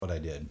what I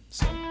did.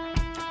 So.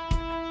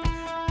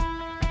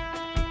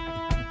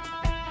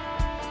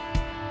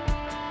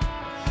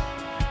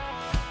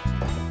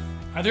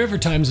 Are there ever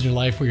times in your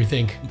life where you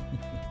think,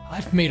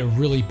 I've made a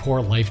really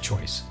poor life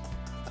choice?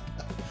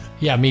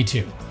 Yeah, me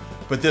too.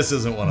 But this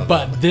isn't one of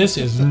them. But this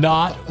is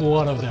not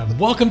one of them.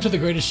 Welcome to the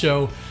greatest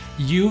show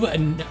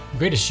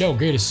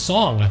greatest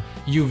song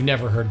you've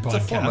never heard podcast.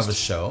 It's a form of a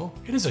show.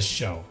 It is a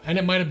show. And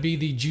it might be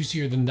the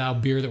juicier than thou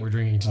beer that we're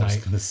drinking tonight. I was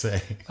going to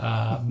say.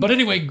 But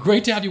anyway,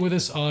 great to have you with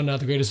us on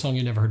the Greatest Song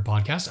You Never Heard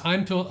podcast.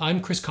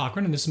 I'm Chris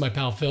Cochran, and this is my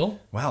pal Phil.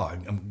 Wow,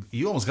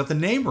 you almost got the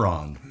name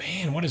wrong.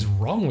 Man, what is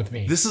wrong with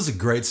me? This is a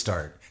great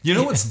start. You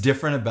know what's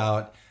different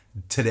about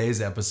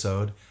today's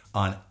episode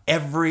on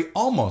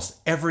almost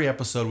every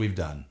episode we've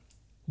done?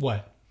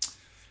 What?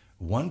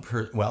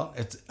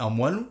 It's on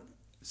one.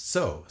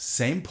 So,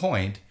 same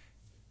point,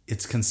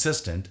 it's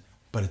consistent,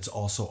 but it's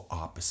also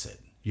opposite.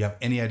 You have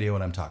any idea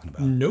what I'm talking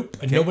about? Nope.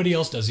 And nobody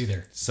else does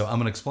either. So, I'm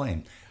going to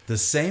explain. The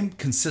same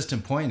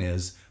consistent point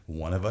is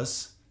one of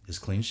us is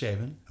clean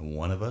shaven and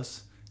one of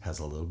us has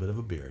a little bit of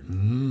a beard.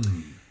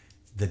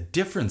 The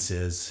difference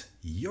is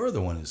you're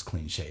the one who's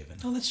clean shaven.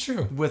 Oh, that's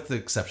true. With the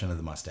exception of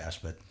the mustache,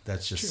 but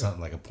that's just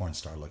something like a porn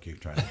star look you're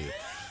trying to do.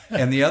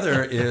 And the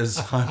other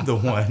is I'm the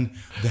one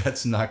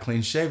that's not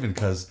clean shaven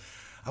because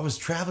I was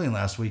traveling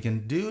last week,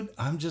 and dude,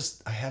 I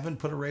haven't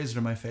put a razor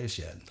to my face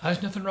yet.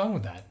 There's nothing wrong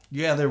with that.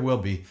 Yeah, there will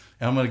be.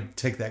 And I'm going to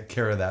take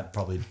care of that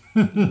probably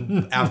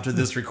after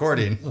this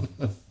recording.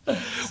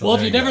 Well,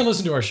 if you've never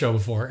listened to our show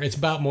before, it's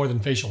about more than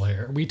facial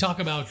hair. We talk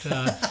about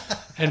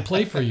and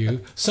play for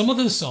you some of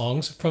the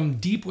songs from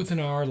deep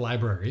within our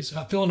libraries.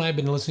 Phil and I have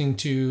been listening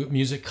to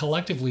music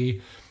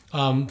collectively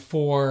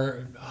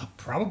for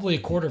probably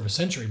a quarter of a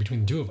century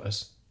between the two of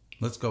us.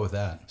 Let's go with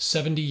that.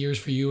 70 years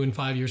for you and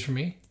 5 years for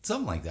me?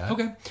 Something like that.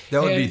 Okay.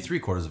 That would be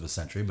 3/4 of a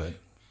century, but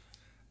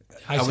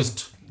I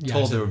was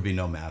told there would be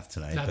no math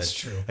tonight. That's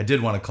true. I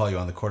did want to call you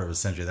on the quarter of a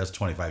century. That's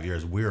 25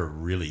 years. We're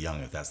really young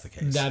if that's the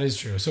case. That is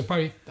true. So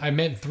probably I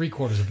meant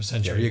 3/4 of a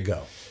century. There you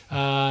go.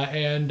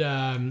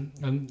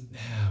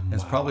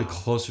 It's probably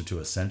closer to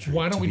a century.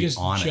 Why don't we just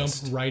jump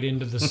right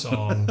into the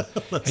song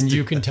and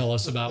you can tell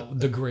us about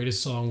the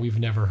greatest song we've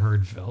never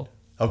heard, Phil.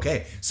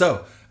 Okay.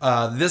 So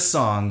this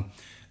song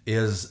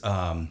is,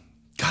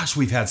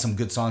 we've had some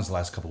good songs the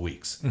last couple of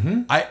weeks.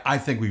 Mm-hmm. I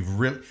think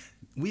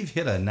we've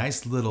hit a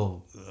nice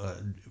little,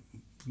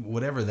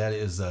 whatever that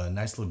is, a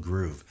nice little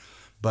groove.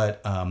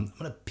 But I'm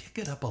going to pick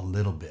it up a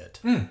little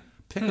bit. It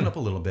up a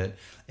little bit.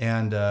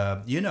 And,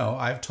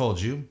 I've told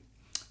you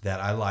that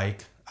I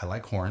like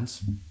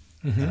horns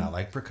and I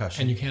like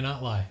percussion. And you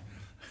cannot lie.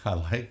 I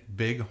like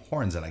big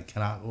horns and I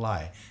cannot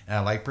lie. And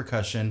I like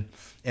percussion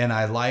and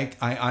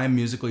I'm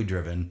musically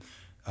driven.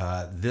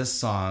 This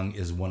song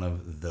is one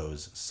of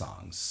those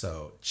songs.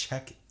 So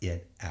check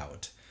it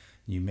out.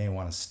 You may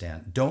want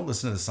to don't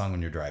listen to the song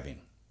when you're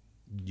driving.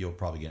 You'll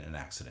probably get in an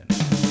accident.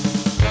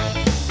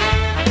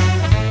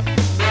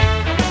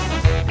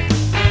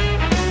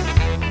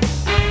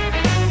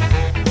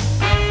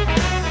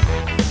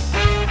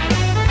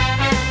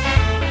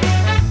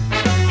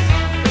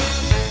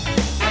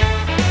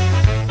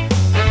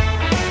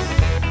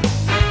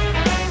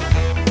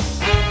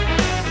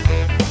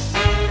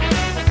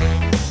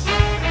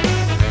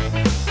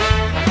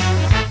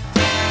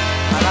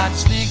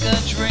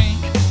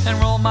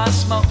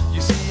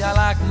 I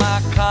like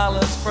my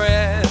collars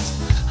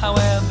pressed. I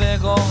wear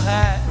big old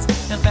hats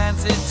and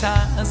fancy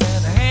ties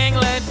and hang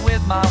late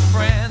with my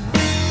friends.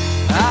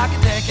 I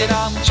can take it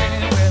on the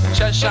chin with a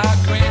Cheshire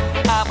cream.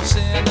 I'm a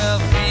sinner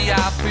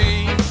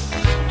VIP.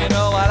 You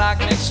know I like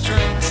mixed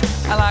drinks.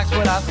 I like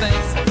what I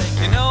think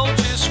you know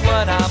just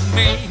what I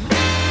mean.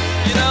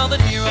 You know that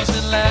heroes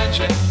and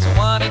legends are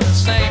one and the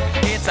same.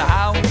 It's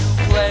how you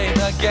play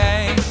the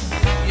game.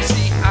 You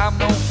see, I'm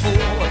no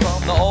fool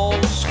from the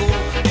old school.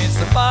 It's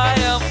the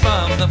fire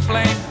from the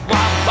flame.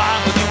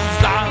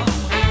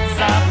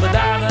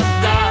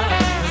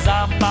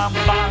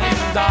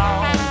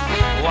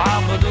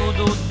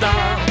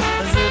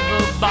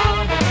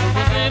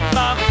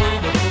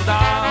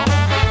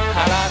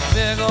 I like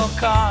big old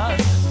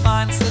cars,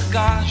 fine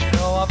cigars. You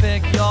know I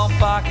pick your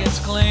pockets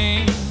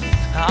clean.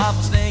 I'm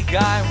a snake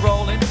guy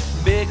rolling,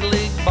 big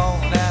league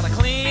bowling, and I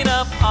clean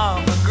up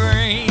on the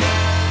green.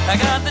 I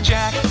got the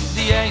jack,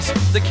 the ace,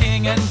 the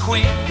king and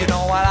queen. You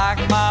know I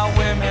like my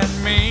women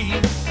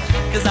mean.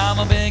 Cause I'm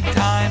a big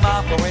time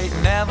operator,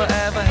 never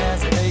ever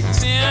hesitating,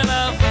 seeing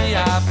a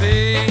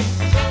VIP.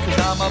 Cause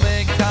I'm a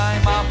big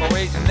time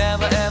operator,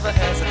 never ever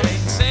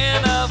hesitating,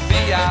 seeing a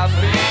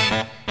VIP.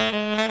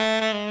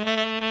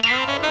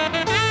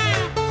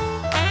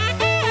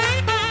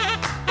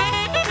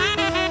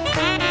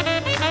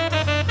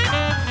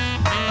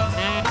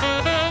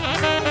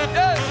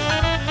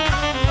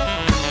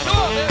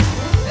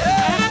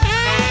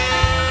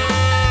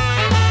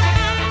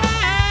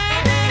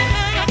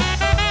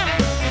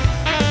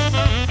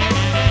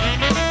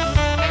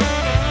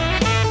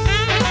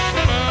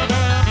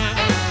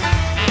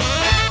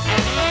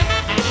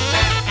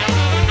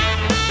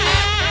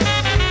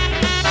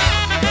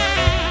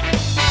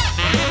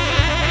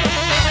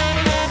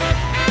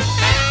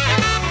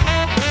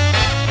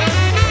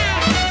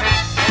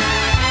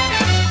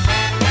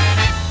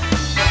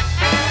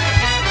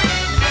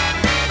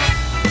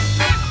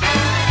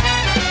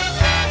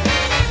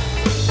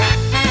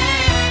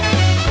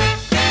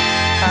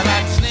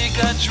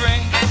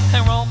 drink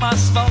and roll my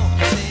smoke.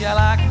 See, I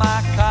like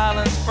my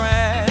college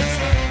friends.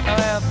 I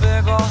wear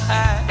big old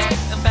hats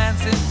and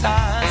fancy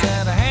ties,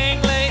 and I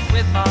hang late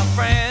with my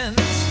friends.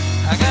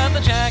 I got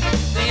the jack,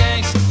 the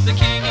ace, the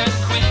king and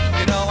queen.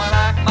 You know I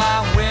like my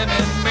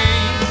women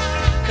mean,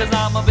 'cause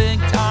I'm a big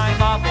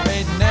time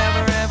operating,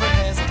 never ever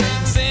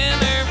hesitating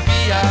sinner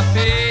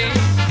VIP.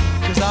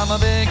 'Cause I'm a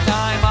big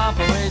time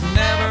operating,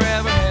 never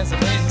ever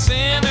hesitating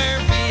sinner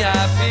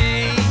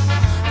VIP.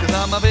 'Cause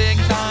I'm a big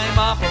time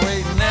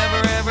operating, never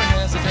ever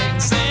hesitating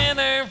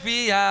sinner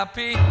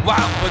VIP.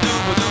 Wow, ba-doo,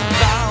 ba-doo,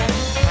 down,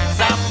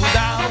 zap,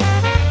 down,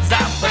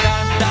 zap,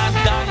 down, down,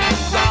 down,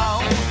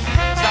 down,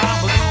 zap,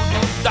 ba-doo,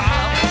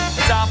 down,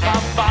 zap,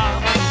 bam, bam,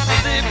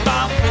 zip,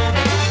 bam, boom,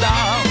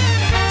 down,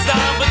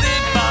 zap,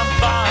 ba-dee, bam,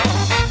 bam,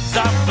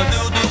 zap,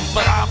 ba-doo,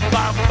 ba-dam,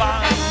 bam,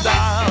 bam,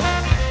 down,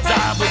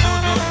 zap,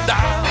 ba-doo,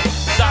 down,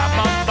 zap,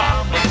 bam,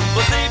 bam,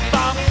 ba-zip,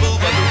 bam, boom,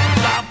 ba-doo,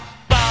 zap,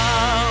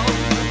 bam.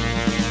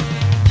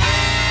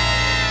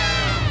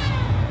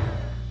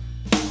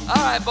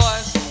 All right,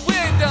 boys, we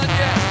ain't done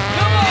yet.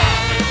 Come on!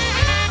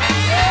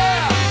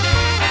 Yeah!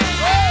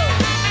 Woo!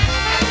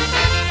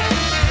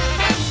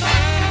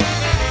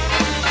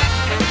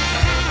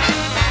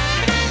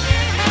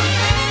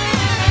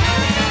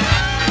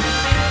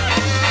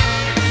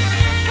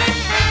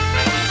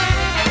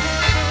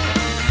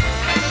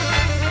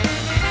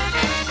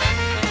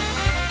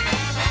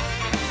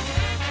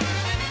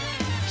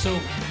 So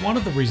one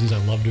of the reasons I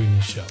love doing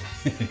this show,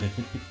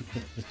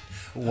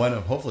 One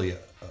of hopefully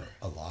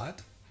a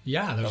lot.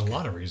 yeah, there's a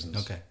lot of reasons.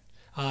 Okay.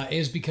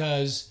 Is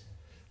because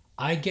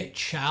I get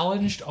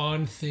challenged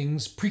on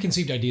things,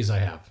 preconceived ideas I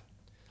have.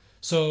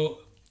 So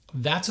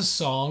that's a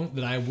song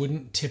that I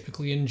wouldn't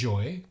typically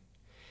enjoy,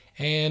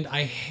 and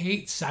I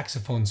hate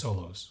saxophone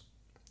solos.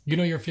 You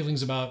know your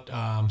feelings about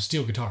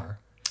steel guitar.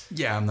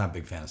 Yeah, I'm not a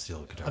big fan of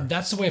steel guitar.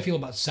 That's the way I feel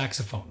about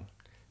saxophone.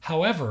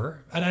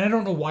 However, and I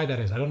don't know why that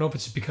is. I don't know if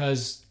it's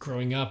because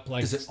growing up,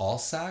 like, Is it all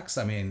sax?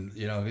 I mean,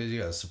 you know, you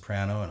got a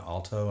soprano and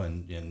alto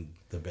and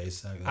the bass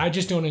sax. I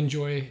just don't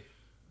enjoy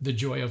the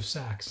joy of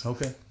sax.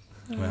 Okay.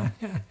 Well,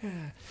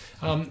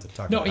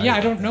 No, yeah,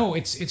 I don't know.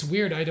 It's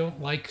weird. I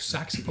don't like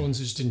saxophones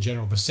just in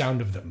general, the sound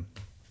of them.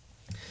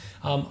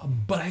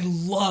 But I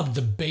love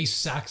the bass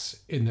sax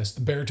in this,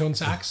 the baritone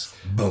sax.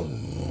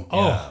 Boom.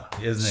 Oh, Yeah.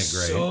 Isn't it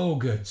great? So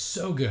good,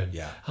 so good.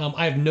 Yeah.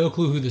 I have no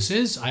clue who this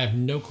is. I have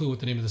no clue what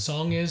the name of the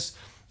song is.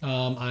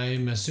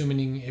 I'm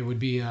assuming it would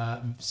be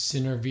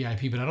Sinner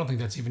VIP, but I don't think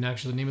that's even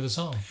actually the name of the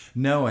song.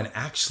 No, and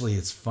actually,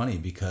 it's funny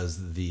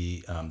because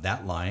the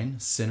that line,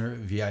 Sinner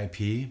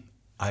VIP,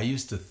 I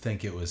used to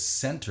think it was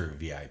Center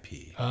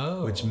VIP,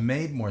 which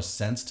made more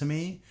sense to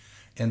me.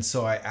 And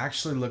so I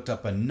actually looked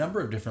up a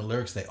number of different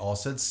lyrics. They all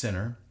said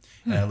sinner.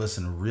 And I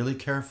listened really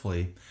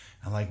carefully.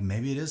 I'm like,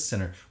 maybe it is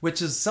sinner, which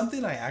is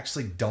something I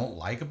actually don't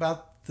like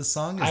about the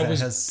song. Is I that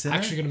was it has sinner.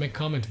 actually going to make a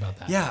comment about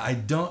that. Yeah, I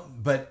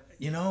don't. But,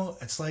 you know,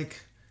 it's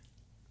like,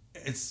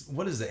 it's,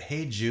 what is it?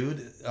 Hey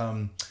Jude,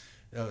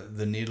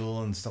 the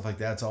needle and stuff like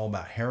that. It's all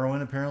about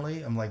heroin,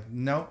 apparently. I'm like,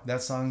 no,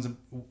 that song's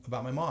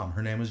about my mom.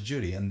 Her name was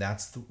Judy. And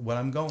that's what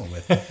I'm going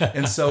with.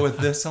 And so with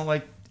this, I'm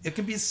like, it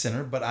could be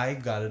sinner, but I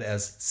got it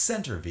as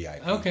center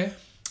VIP. Okay.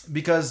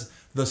 Because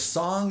the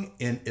song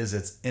in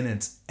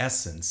its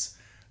essence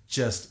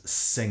just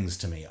sings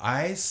to me.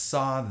 I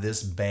saw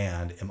this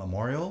band in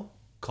Memorial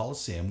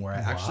Coliseum where I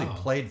actually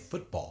played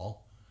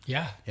football.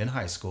 Yeah. In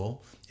high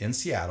school in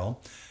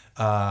Seattle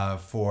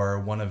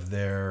for one of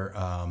their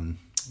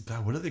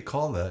God, what do they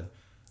call that?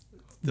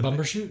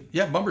 Bumbershoot?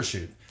 Yeah,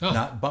 Bumbershoot. Oh.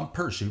 Not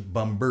Bumpershoot,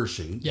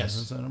 Bumbershoot. Yes.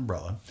 It's an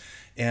umbrella.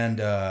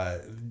 And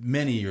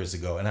many years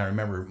ago, and I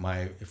remember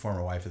my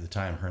former wife at the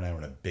time, her and I were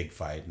in a big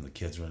fight, and the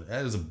kids were,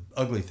 it was an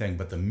ugly thing,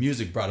 but the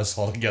music brought us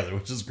all together,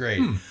 which is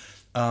great.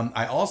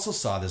 I also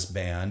saw this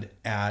band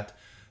at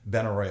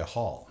Benaroya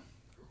Hall.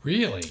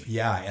 Really?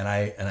 Yeah, and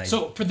I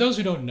So for those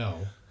who don't know,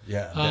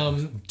 yeah,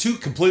 two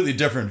completely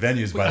different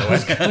venues, by the I way.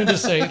 was going to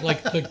say,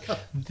 like,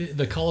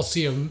 the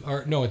Coliseum,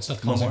 or no, it's not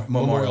the Coliseum,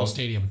 Memorial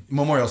Stadium.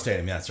 Memorial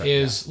Stadium, yeah, that's right.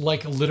 Is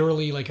like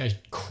literally like a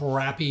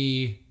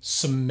crappy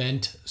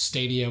cement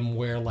stadium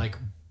where like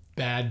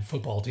bad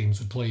football teams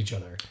would play each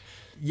other.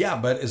 Yeah,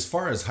 but as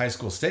far as high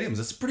school stadiums,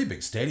 it's a pretty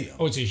big stadium.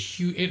 Oh, it's a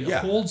huge, it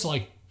holds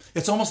like...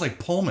 It's almost like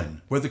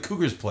Pullman, where the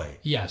Cougars play.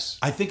 Yes.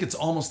 I think it's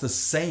almost the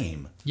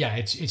same. Yeah,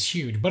 it's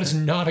huge, but it's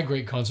not a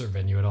great concert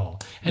venue at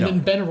all. And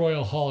then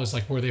Benaroya Hall is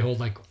like where they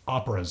hold like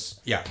operas.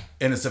 Yeah,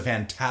 and it's a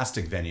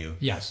fantastic venue.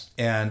 Yes.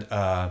 And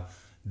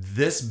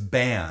this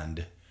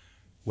band,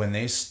 when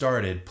they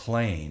started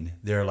playing,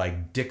 they're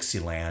like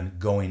Dixieland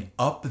going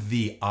up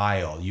the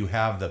aisle. You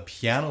have the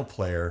piano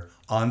player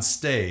on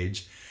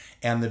stage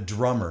and the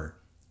drummer,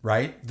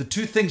 right? The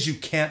two things you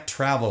can't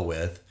travel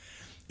with.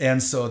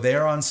 And so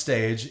they're on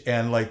stage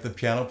and like the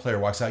piano player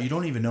walks out. You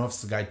don't even know if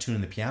it's the guy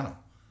tuning the piano.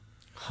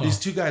 Huh. These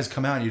two guys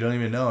come out and you don't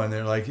even know. And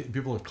they're like,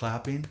 people are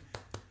clapping.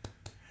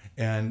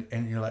 And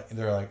you're like,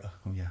 they're like,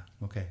 oh yeah,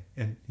 okay.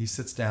 And he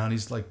sits down,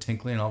 he's like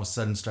tinkling, and all of a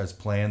sudden starts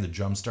playing, the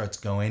drum starts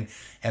going,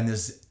 and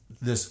this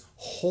this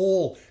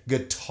whole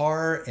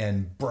guitar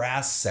and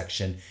brass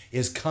section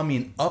is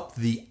coming up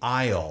the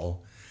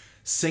aisle,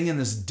 singing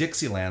this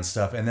Dixieland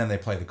stuff, and then they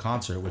play the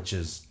concert, which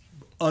is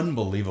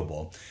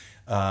unbelievable.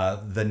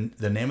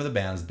 The name of the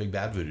band is Big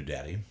Bad Voodoo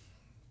Daddy.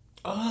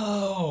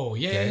 Oh,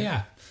 yeah, Okay.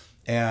 yeah.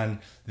 And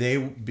they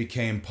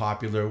became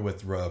popular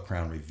with Royal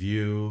Crown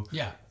Review.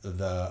 Yeah.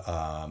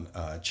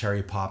 The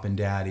Cherry Poppin'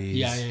 Daddies.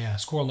 Yeah.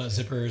 Squirrel Nut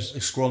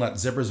Zippers. Squirrel Nut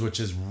Zippers,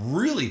 which is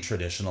really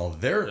traditional.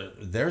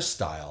 Their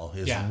style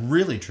is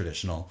really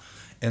traditional.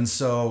 And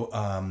so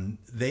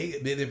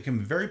they became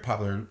very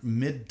popular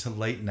mid to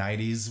late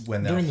 90s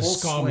when that During whole the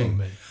ska swing.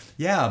 movement.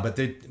 Yeah, but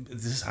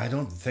I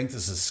don't think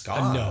this is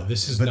ska. No,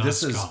 this is but not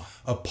this ska. is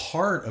a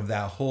part of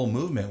that whole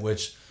movement,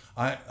 which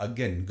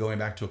again, going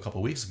back to a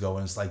couple weeks ago,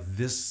 and it's like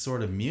this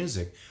sort of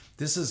music.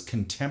 This is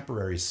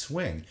contemporary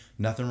swing.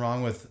 Nothing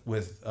wrong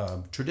with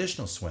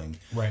traditional swing,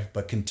 right?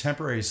 But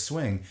contemporary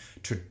swing,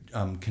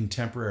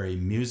 contemporary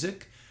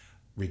music,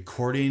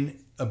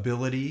 recording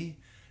ability,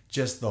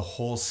 just the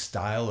whole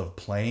style of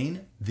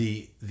playing,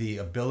 the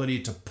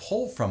ability to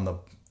pull from the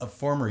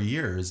former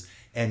years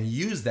and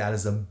use that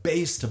as a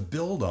base to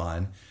build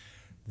on.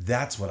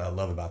 That's what I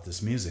love about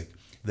this music.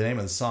 The name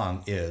of the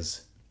song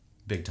is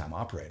Big Time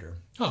Operator.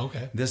 Oh,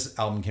 okay. This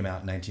album came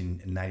out in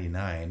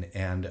 1999,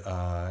 and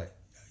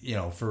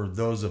for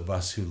those of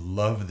us who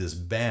love this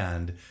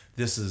band,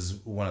 this is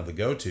one of the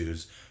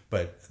go-tos,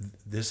 but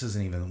this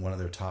isn't even one of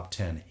their top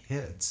 10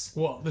 hits.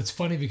 Well, it's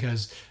funny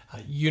because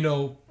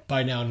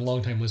by now, and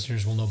longtime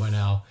listeners will know by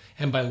now,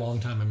 and by long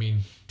time I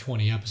mean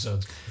 20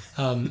 episodes.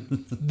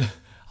 I'm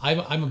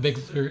a big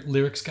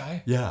lyrics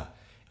guy. Yeah.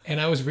 And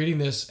I was reading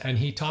this, and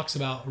he talks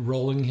about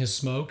rolling his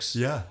smokes,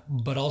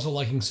 but also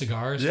liking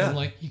cigars. Yeah. And I'm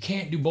like, you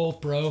can't do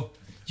both, bro.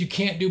 You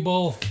can't do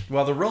both.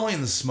 Well, the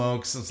rolling the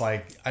smokes, it's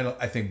like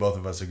I think both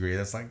of us agree.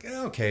 That's like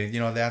okay,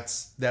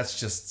 that's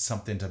just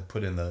something to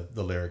put in the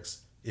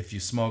lyrics. If you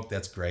smoke,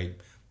 that's great.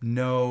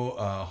 No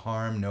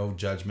harm, no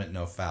judgment,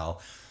 no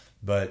foul.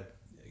 But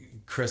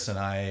Chris and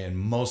I, and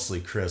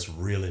mostly Chris,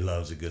 really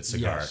loves a good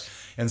cigar. Yes.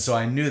 And so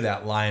I knew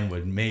that line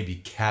would maybe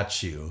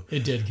catch you.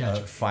 It did catch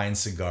you. Fine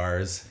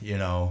cigars,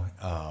 No,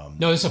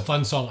 it's a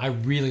fun song. I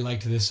really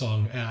liked this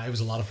song. It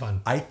was a lot of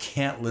fun. I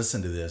can't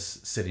listen to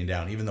this sitting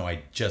down, even though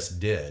I just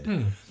did.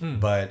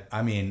 But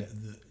I mean,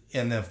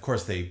 and then of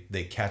course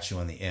they catch you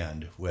on the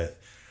end with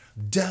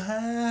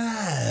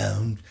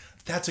 "Down."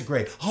 That's a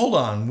great. Hold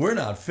on, we're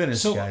not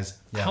finished, guys.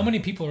 Yeah. How many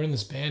people are in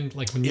this band?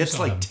 Like when you It's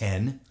saw like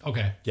them? 10.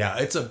 Okay. Yeah,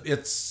 it's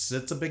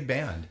a big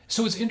band.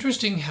 So it's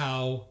interesting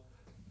how.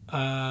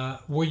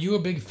 Were you a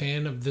big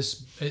fan of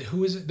this?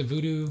 Who is it? The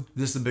Voodoo?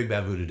 This is the Big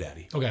Bad Voodoo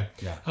Daddy. Okay.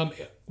 Yeah.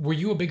 Were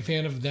you a big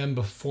fan of them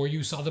before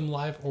you saw them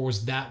live, or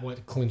was that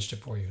what clinched it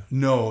for you?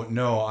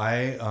 No.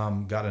 I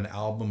got an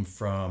album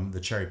from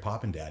the Cherry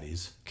Poppin'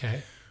 Daddies.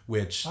 Okay.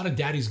 Which a lot of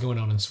daddies going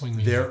on in swing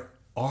music. There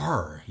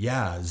are,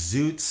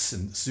 Zoots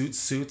and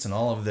suits and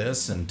all of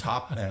this, and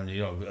top and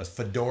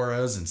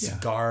fedoras and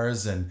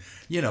cigars and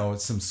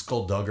some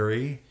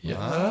skullduggery.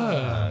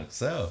 Yeah.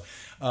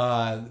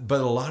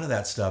 But a lot of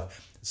that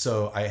stuff.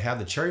 So I have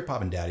the Cherry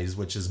Poppin' Daddies,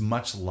 which is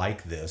much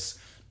like this,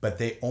 but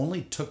they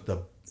only took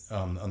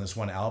on this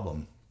one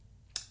album.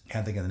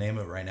 Can't think of the name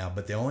of it right now,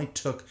 but they only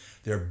took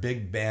their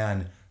big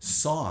band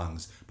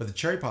songs. But the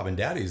Cherry Poppin'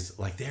 Daddies,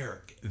 like,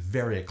 they're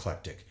very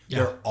eclectic. Yeah.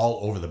 They're all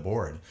over the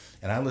board.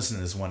 And I listened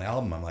to this one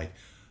album, I'm like,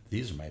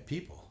 these are my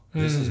people.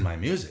 This is my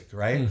music,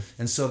 right?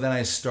 And so then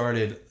I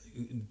started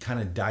kind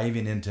of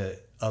diving into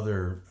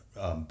other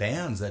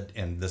bands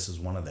and this is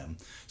one of them.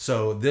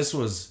 So this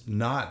was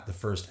not the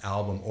first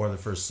album or the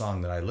first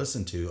song that I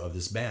listened to of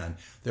this band.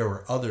 There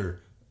were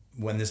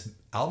when this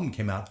album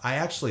came out, I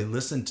actually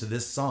listened to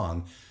this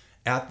song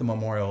at the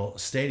Memorial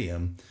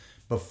Stadium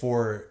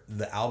before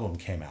the album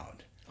came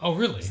out. Oh,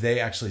 really? They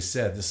actually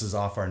said this is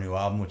off our new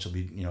album, which will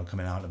be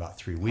coming out in about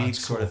 3 weeks,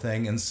 sort of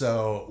thing. And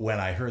so when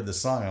I heard the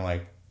song, I'm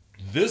like,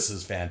 this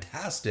is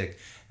fantastic.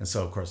 And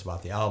so, of course,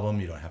 about the album,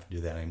 you don't have to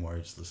do that anymore.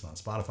 You just listen on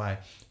Spotify.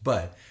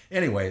 But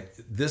anyway,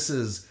 this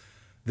is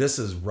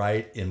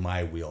right in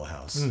my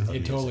wheelhouse.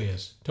 It totally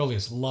is. Totally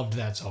is. Loved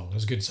that song. It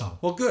was a good song.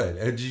 Well, good.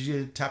 Did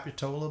you tap your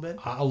toe a little bit?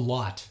 A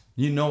lot.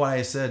 You know why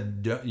I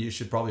said you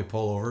should probably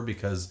pull over?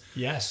 Because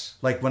yes,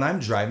 like when I'm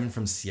driving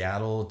from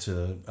Seattle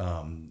to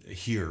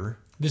here.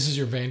 This is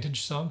your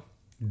Vantage song?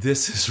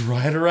 This is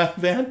right around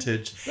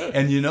Vantage.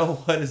 And you know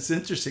what? It's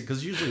interesting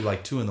because usually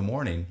like 2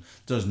 a.m,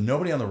 there's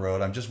nobody on the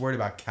road. I'm just worried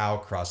about cow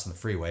crossing the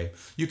freeway.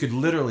 You could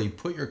literally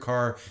put your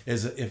car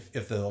as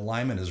if the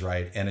alignment is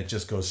right and it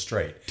just goes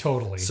straight.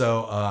 Totally.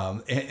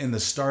 So, and the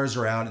stars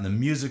are out and the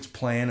music's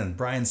playing and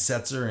Brian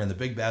Setzer and the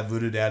Big Bad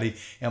Voodoo Daddy.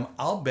 And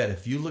I'll bet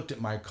if you looked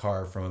at my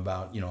car from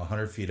about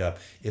 100 feet up,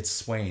 it's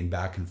swaying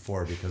back and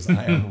forth because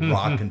I am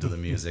rocking to the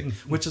music,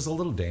 which is a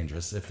little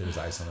dangerous if there's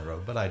ice on the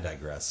road, but I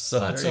digress. So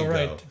that's all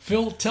right.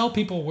 Phil, tell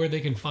people where they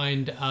can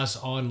find us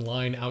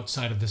online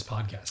outside of this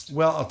podcast.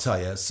 Well, I'll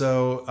tell you.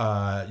 So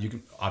you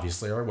can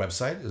obviously our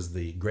website is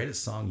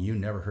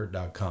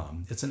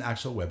thegreatestsongyouneverheard.com. It's an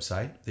actual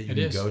website that you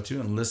can go to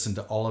and listen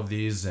to all of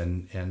these.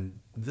 And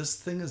this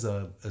thing is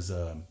a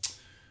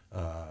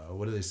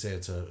what do they say?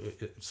 It's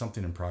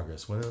something in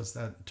progress. What is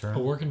that term? A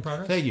work in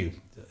progress? Thank you.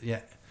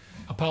 Yeah.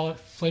 A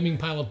flaming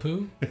pile of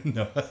poo?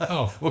 No.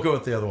 Oh. We'll go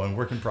with the other one,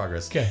 work in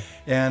progress. Okay.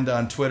 And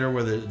on Twitter,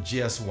 we're the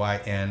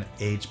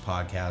GSYNH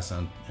podcast.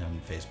 On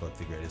Facebook,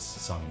 The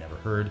Greatest Song You Never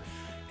Heard.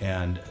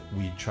 And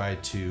we try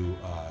to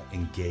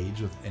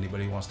engage with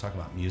anybody who wants to talk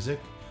about music.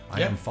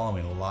 I am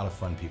following a lot of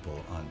fun people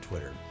on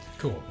Twitter.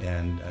 Cool.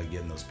 And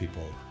getting those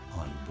people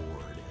on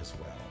board as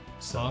well.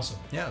 So, awesome.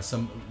 Yeah,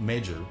 some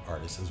major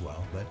artists as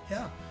well. But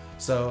yeah,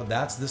 so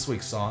that's this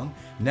week's song.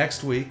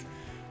 Next week,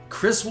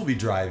 Chris will be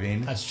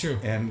driving. That's true.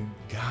 And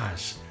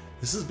gosh,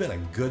 this has been a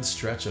good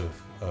stretch of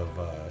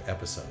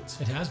episodes.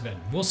 It has been.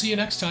 We'll see you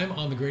next time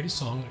on The Greatest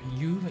Song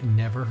You've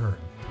Never Heard.